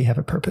currently have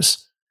a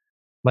purpose.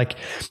 Like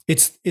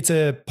it's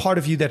a part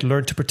of you that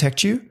learned to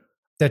protect you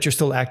that you're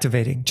still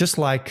activating. Just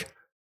like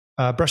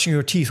brushing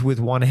your teeth with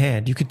one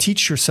hand. You could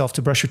teach yourself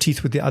to brush your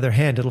teeth with the other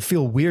hand. It'll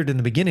feel weird in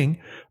the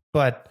beginning,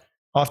 but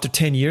after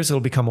 10 years, it'll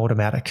become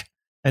automatic.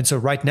 And so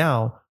right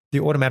now, the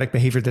automatic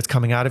behavior that's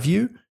coming out of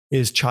you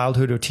is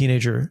childhood or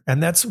teenager.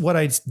 And that's what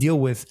I deal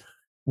with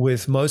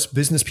most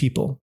business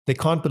people. They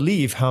can't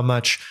believe how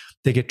much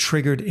they get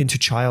triggered into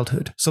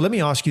childhood. So let me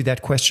ask you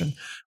that question.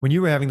 When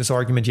you were having this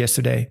argument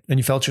yesterday and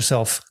you felt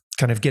yourself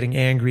kind of getting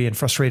angry and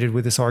frustrated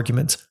with this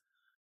argument,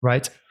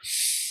 right?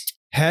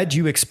 Had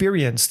you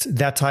experienced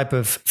that type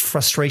of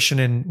frustration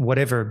and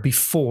whatever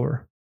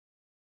before?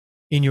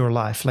 in your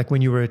life, like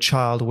when you were a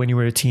child, when you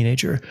were a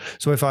teenager.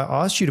 So if I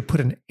asked you to put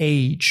an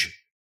age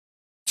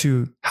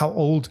to how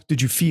old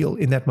did you feel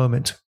in that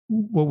moment,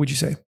 what would you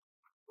say?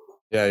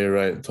 Yeah, you're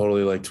right.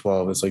 Totally like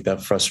 12. It's like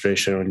that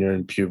frustration when you're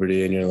in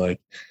puberty and you're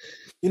like,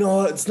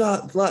 it's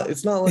not like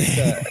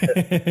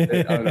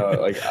that. I don't know.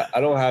 Like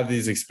I don't have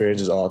these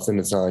experiences often.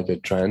 It's not like a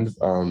trend.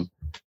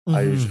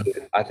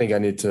 I think I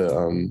need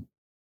to,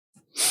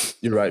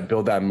 you're right,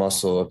 build that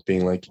muscle of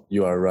being like,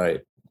 you are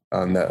right.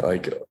 That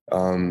like,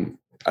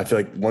 I feel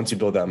like once you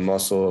build that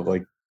muscle of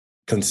like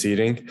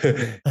conceding,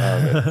 it's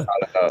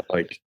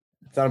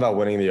not about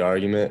winning the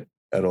argument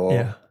at all.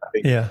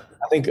 Yeah.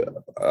 I think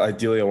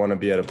ideally I want to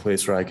be at a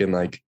place where I can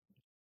like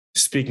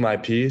speak my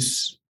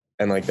piece,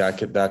 and like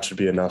that should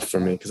be enough for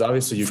me. Because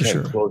obviously you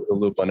can't close the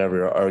loop on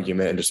every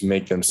argument and just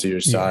make them see your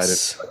side.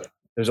 Yes.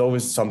 There's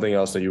always something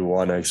else that you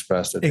want to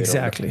express that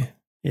exactly.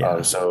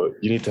 Yeah. So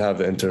you need to have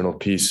the internal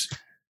peace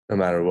no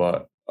matter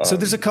what. So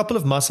there's a couple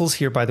of muscles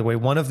here, by the way.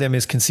 One of them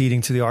is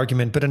conceding to the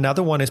argument, but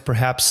another one is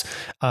perhaps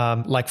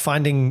like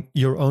finding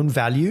your own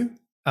value.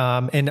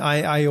 And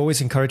I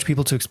always encourage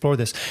people to explore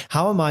this.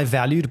 How am I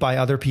valued by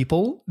other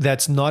people?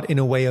 That's not in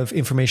a way of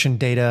information,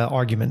 data,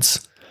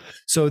 arguments.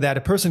 So that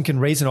a person can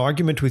raise an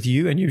argument with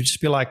you and you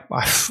just be like,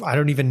 I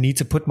don't even need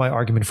to put my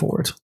argument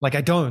forward. Like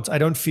I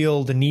don't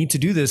feel the need to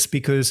do this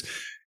because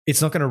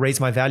it's not going to raise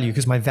my value,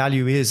 because my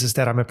value is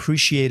that I'm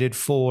appreciated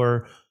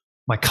for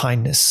my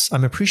kindness.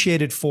 I'm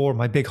appreciated for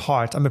my big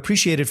heart. I'm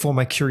appreciated for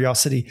my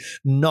curiosity,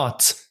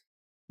 not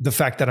the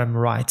fact that I'm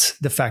right,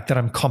 the fact that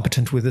I'm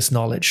competent with this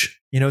knowledge.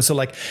 So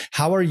like,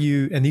 how are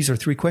you, and these are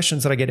 3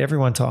 questions that I get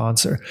everyone to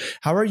answer.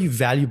 How are you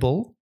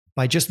valuable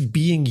by just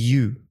being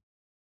you?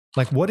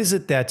 Like, what is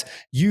it that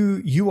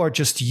you are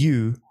just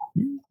you?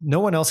 No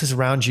one else is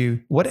around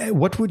you.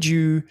 What would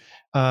you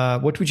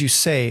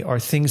say are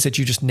things that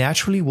you just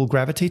naturally will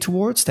gravitate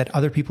towards that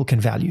other people can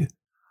value?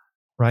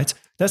 Right?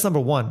 That's number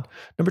 1.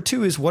 Number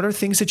 2 is, what are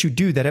things that you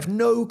do that have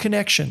no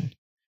connection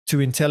to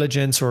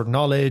intelligence or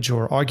knowledge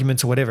or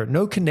arguments or whatever,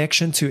 no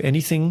connection to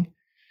anything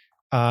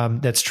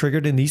that's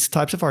triggered in these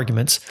types of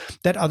arguments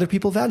that other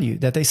people value,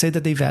 that they say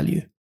that they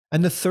value.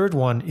 And the third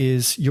one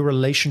is your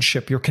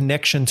relationship, your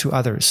connection to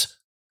others.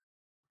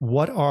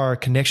 What are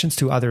connections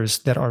to others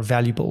that are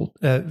valuable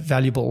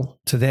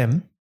to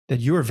them, that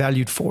you are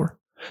valued for?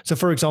 So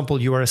for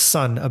example, you are a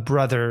son, a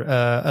brother,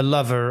 a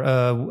lover,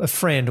 a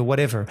friend, or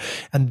whatever,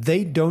 and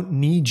they don't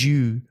need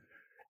you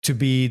to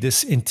be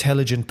this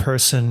intelligent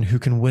person who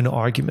can win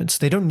arguments.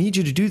 They don't need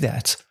you to do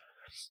that.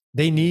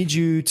 They need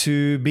you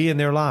to be in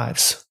their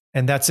lives,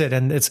 and that's it.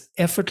 And it's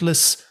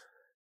effortless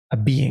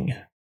being.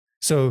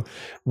 So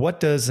what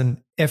does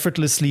an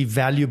effortlessly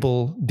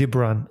valuable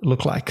Dibran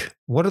look like?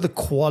 What are the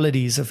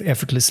qualities of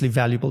effortlessly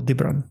valuable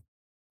Dibran,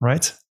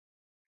 right?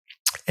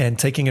 And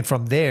taking it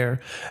from there,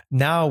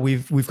 now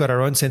we've got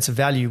our own sense of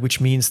value, which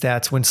means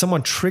that when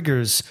someone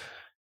triggers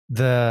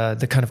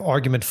the kind of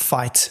argument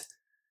fight,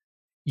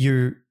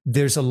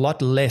 there's a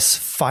lot less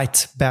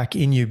fight back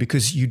in you,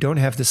 because you don't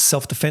have this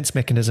self-defense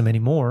mechanism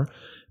anymore,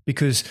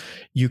 because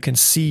you can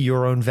see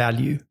your own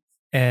value.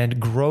 And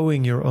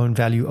growing your own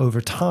value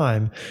over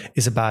time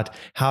is about,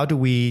 how do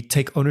we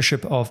take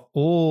ownership of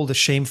all the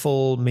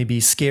shameful, maybe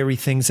scary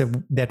things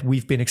that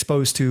we've been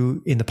exposed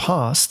to in the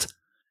past,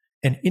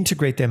 and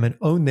integrate them and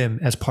own them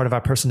as part of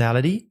our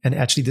personality. And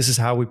actually, this is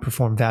how we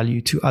perform value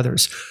to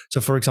others.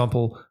 So for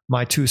example,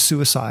 my 2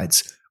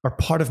 suicides are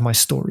part of my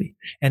story,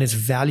 and it's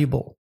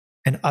valuable.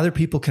 And other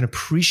people can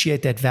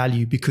appreciate that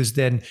value, because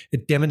then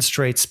it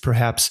demonstrates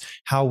perhaps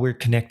how we're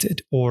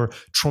connected, or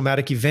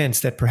traumatic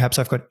events that perhaps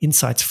I've got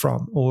insights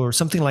from, or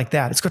something like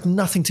that. It's got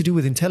nothing to do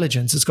with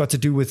intelligence. It's got to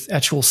do with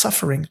actual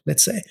suffering,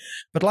 let's say.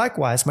 But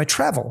likewise, my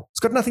travel, it's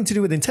got nothing to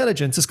do with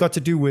intelligence. It's got to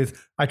do with,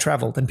 I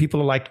traveled, and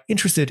people are like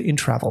interested in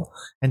travel.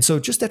 And so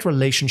just that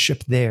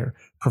relationship there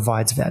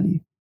provides value.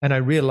 And I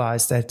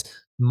realized that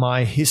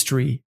my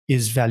history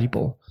is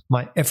valuable.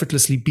 My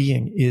effortlessly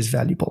being is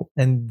valuable.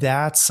 And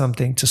that's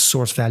something to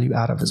source value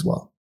out of as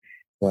well.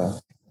 Wow.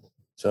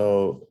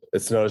 So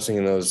it's noticing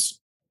in those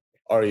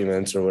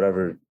arguments or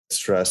whatever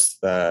stress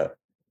that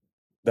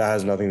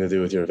has nothing to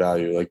do with your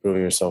value, like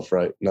proving yourself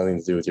right, nothing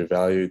to do with your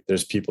value.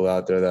 There's people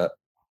out there that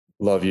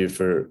love you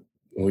for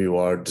who you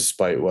are,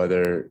 despite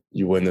whether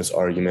you win this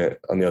argument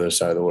on the other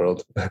side of the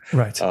world.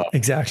 Right.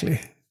 Exactly.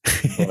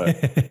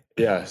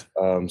 Yeah.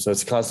 So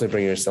it's constantly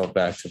bringing yourself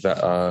back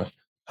to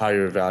how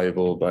you're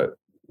valuable, but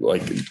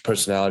like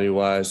personality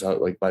wise,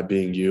 like by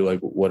being you,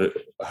 like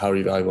how are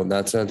you valuable in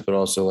that sense, but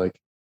also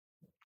like,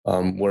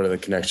 what are the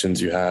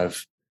connections you have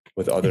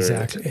with other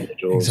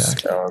individuals?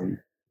 Exactly.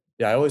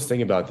 Yeah. I always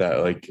think about that,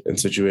 like in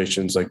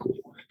situations like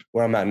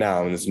where I'm at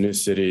now in this new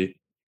city,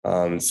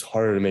 it's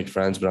harder to make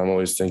friends, but I'm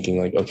always thinking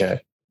like,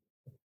 okay,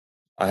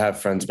 I have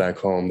friends back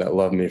home that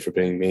love me for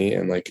being me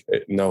and like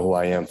know who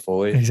I am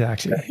fully.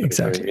 Exactly.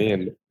 Me,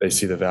 and they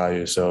see the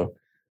value. So,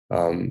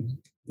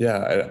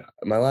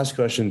 my last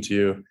question to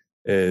you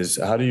is,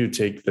 how do you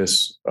take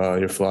this,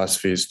 your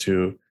philosophies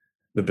to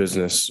the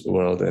business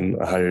world, and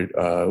how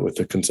you're, with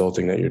the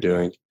consulting that you're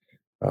doing?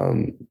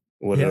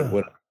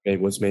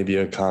 What's maybe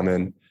a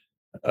common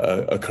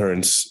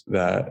occurrence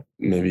that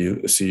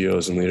maybe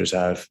CEOs and leaders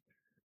have?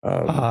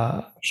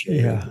 Yeah,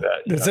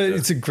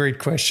 it's a great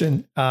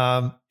question.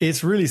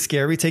 It's really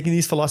scary taking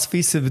these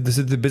philosophies to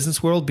the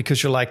business world,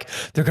 because you're like,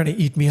 they're going to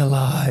eat me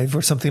alive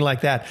or something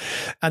like that.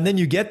 And then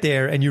you get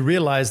there and you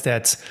realize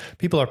that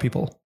people are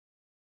people.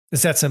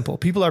 It's that simple.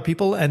 People are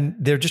people, and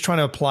they're just trying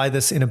to apply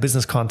this in a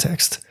business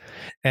context.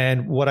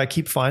 And what I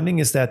keep finding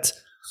is that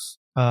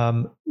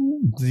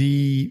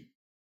the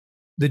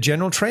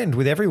general trend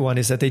with everyone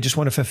is that they just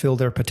want to fulfill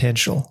their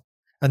potential.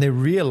 And they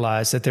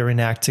realize that they're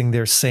enacting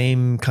their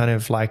same kind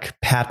of like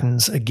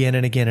patterns again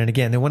and again and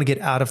again. They want to get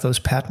out of those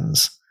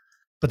patterns,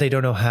 but they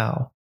don't know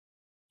how.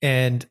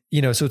 And,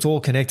 so it's all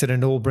connected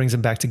and it all brings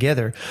them back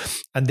together.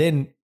 And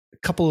then a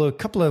couple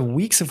of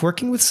weeks of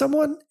working with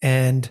someone,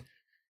 and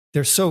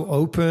they're so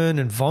open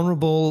and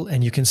vulnerable,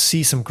 and you can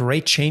see some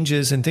great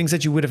changes and things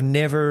that you would have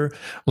never,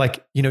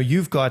 like,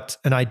 you've got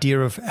an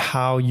idea of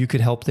how you could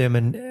help them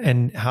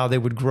and how they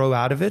would grow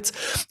out of it.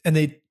 And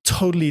they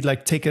totally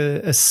like take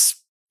a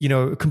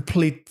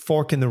complete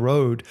fork in the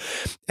road,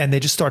 and they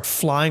just start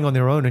flying on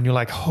their own. And you're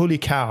like, holy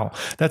cow,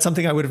 that's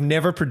something I would have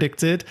never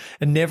predicted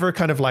and never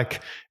kind of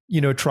like,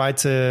 tried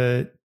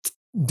to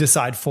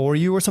decide for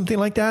you or something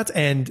like that.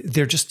 And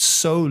they're just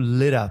so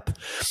lit up.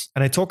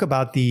 And I talk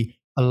about the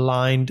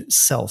aligned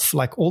self,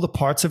 like all the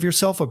parts of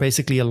yourself are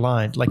basically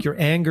aligned, like your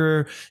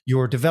anger,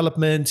 your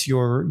development,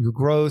 your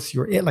growth,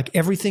 like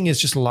everything is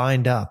just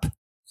lined up.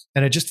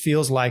 And it just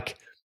feels like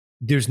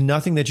there's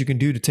nothing that you can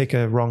do to take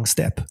a wrong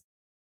step.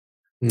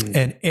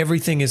 And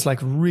everything is like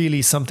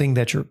really something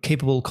that you're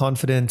capable,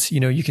 confident,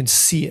 you can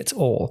see it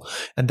all.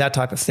 And that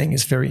type of thing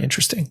is very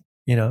interesting,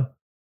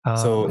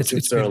 So it's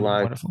they're really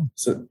aligned, wonderful.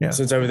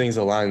 Since everything's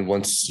aligned,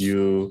 once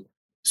you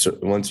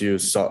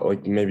saw,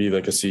 like maybe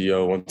like a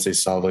CEO, once they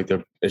solve like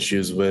their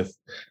issues with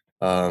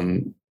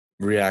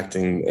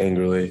reacting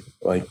angrily,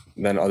 like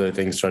then other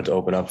things start to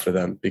open up for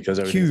them, because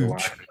everything's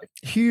aligned. Like,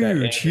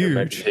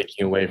 huge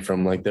taking away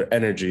from like their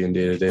energy in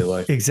day-to-day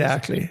life.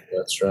 Exactly.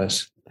 That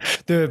stress.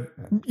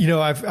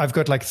 I've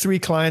got like 3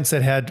 clients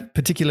that had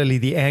particularly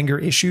the anger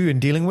issue in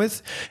dealing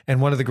with. And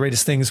one of the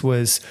greatest things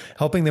was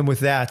helping them with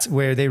that,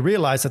 where they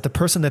realized that the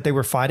person that they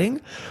were fighting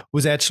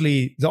was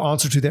actually the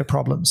answer to their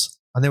problems.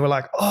 And they were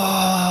like,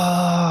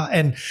 oh,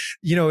 and,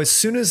 as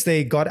soon as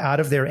they got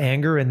out of their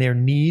anger and their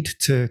need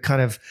to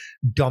kind of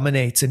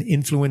dominate and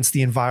influence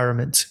the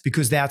environment,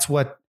 because that's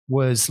what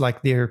was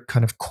like their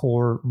kind of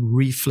core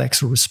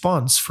reflex or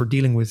response for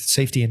dealing with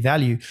safety and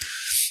value.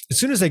 As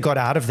soon as they got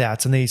out of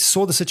that and they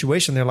saw the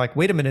situation, they're like,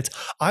 wait a minute,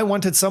 I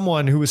wanted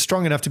someone who was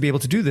strong enough to be able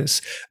to do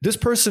this. This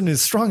person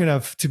is strong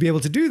enough to be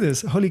able to do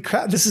this. Holy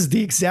crap, this is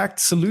the exact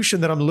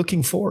solution that I'm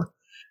looking for.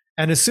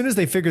 And as soon as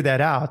they figured that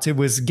out, it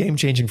was game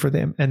changing for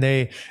them. And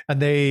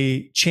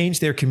they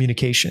changed their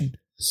communication,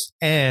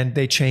 and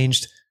they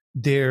changed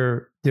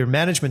their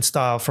management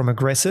style from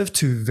aggressive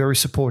to very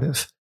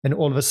supportive. And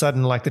all of a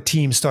sudden, like the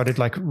team started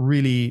like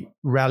really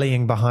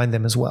rallying behind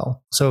them as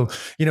well. So,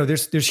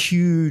 there's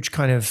huge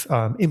kind of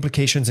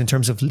implications in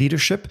terms of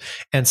leadership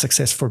and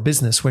success for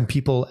business when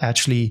people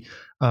actually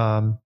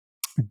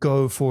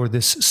go for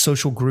this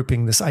social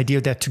grouping, this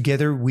idea that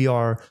together we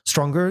are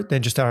stronger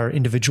than just our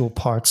individual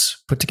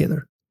parts put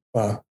together.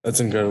 Wow, that's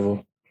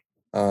incredible.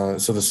 So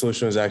the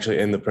solution was actually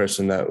in the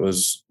person that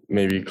was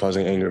maybe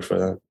causing anger for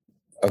them.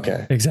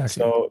 Okay.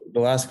 Exactly. So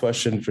the last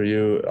question for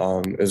you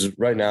is,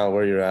 right now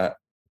where you're at,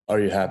 are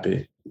you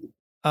happy?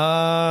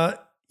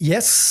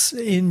 Yes,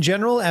 in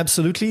general,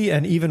 absolutely.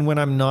 And even when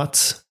I'm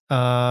not,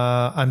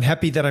 I'm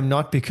happy that I'm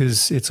not,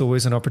 because it's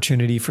always an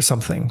opportunity for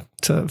something,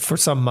 for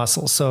some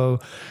muscle. So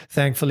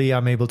thankfully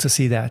I'm able to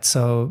see that.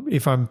 So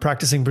if I'm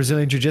practicing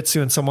Brazilian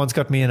Jiu-Jitsu and someone's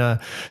got me in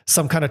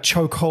some kind of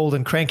chokehold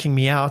and cranking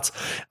me out,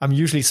 I'm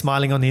usually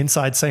smiling on the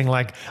inside saying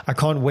like, I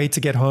can't wait to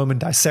get home and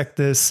dissect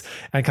this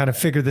and kind of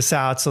figure this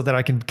out so that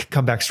I can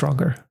come back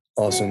stronger.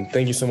 Awesome.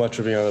 Thank you so much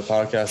for being on the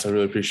podcast. I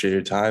really appreciate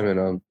your time,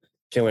 and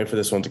can't wait for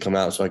this one to come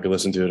out so I can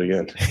listen to it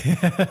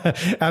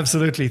again.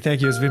 Absolutely.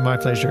 Thank you. It's been my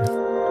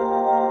pleasure.